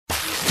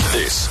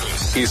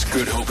This is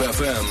Good Hope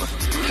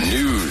FM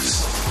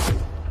News.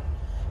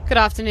 Good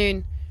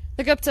afternoon.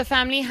 The Gupta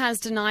family has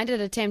denied it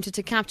attempted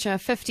to capture a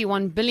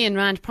 51 billion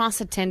rand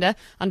Prasa tender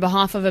on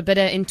behalf of a bidder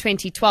in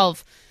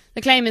 2012.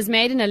 The claim is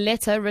made in a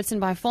letter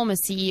written by former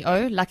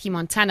CEO Lucky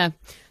Montana.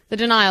 The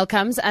denial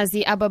comes as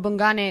the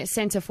Ababungane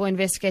Centre for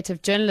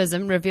Investigative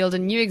Journalism revealed a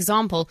new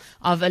example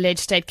of alleged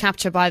state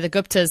capture by the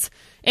Guptas.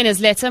 In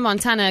his letter,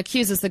 Montana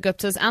accuses the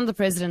Guptas and the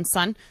president's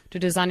son,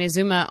 Duduzane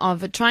Zuma,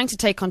 of trying to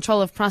take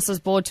control of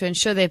Prasa's board to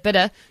ensure their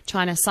bidder,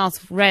 China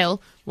South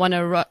Rail, won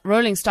a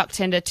rolling stock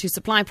tender to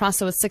supply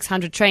Prasa with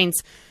 600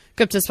 trains.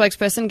 Gupta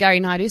spokesperson Gary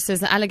Naidu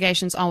says the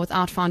allegations are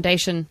without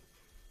foundation.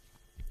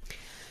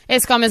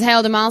 Eskom has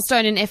hailed a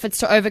milestone in efforts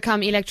to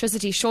overcome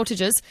electricity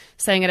shortages,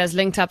 saying it has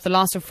linked up the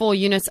last of 4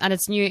 units at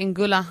its new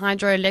Ingula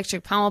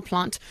hydroelectric power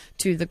plant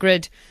to the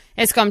grid.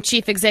 Eskom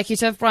Chief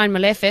Executive Brian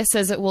Molefe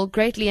says it will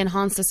greatly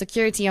enhance the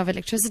security of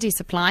electricity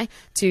supply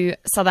to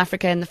South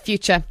Africa in the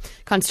future.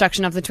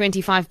 Construction of the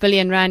 25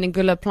 billion rand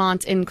Ingula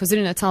plant in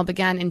KwaZulu-Natal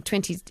began in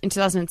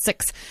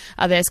 2006.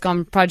 Other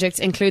Eskom projects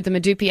include the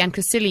Medupi and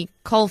Kusile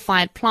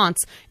coal-fired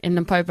plants in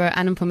Limpopo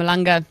and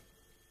Mpumalanga.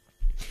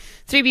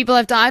 3 people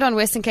have died on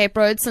Western Cape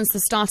Road since the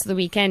start of the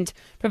weekend.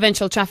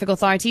 Provincial traffic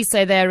authorities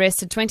say they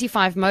arrested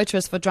 25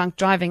 motorists for drunk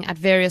driving at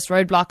various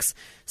roadblocks.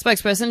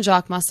 Spokesperson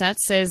Jacques Massat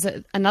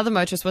says another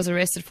motorist was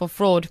arrested for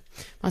fraud.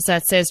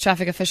 Massat says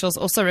traffic officials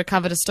also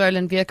recovered a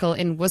stolen vehicle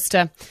in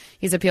Worcester.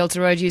 He's appealed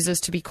to road users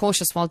to be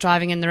cautious while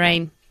driving in the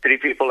rain. 3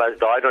 people have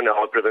died on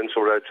our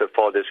provincial road so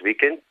far this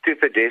weekend. 2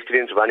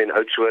 pedestrians, 1 in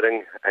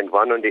Oudtshoorn and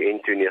 1 on the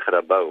N2 near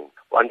Grabouw.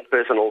 1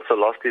 person also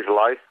lost his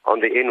life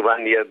on the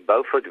N1 near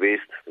Beaufort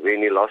West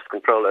when he lost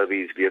control over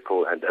his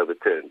vehicle and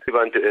overturned. We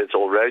want to urge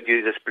all road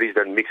users, please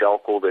don't mix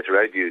alcohol with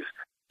road use.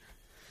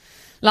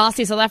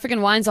 Lastly, South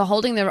African wines are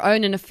holding their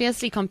own in a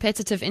fiercely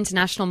competitive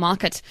international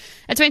market.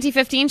 A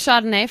 2015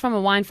 Chardonnay from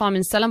a wine farm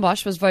in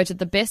Stellenbosch was voted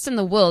the best in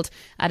the world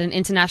at an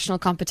international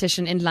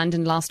competition in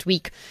London last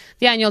week.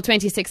 The annual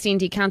 2016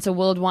 Decanter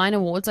World Wine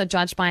Awards are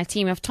judged by a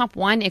team of top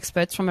wine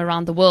experts from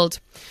around the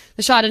world.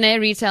 The Chardonnay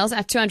retails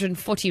at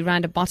 240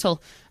 rand a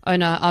bottle.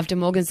 Owner of De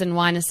Morganson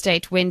Wine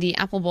Estate, Wendy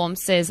Applebaum,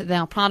 says they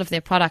are proud of their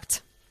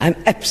product. I'm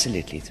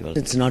absolutely thrilled.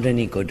 It's not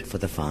only good for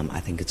the farm,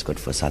 I think it's good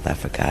for South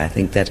Africa. I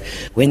think that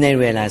when they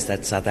realize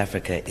that South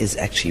Africa is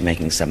actually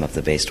making some of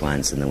the best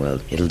wines in the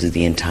world, it'll do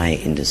the entire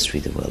industry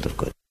the world of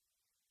good.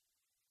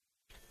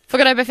 For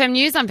Good Hope FM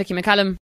News, I'm Vicky McCallum.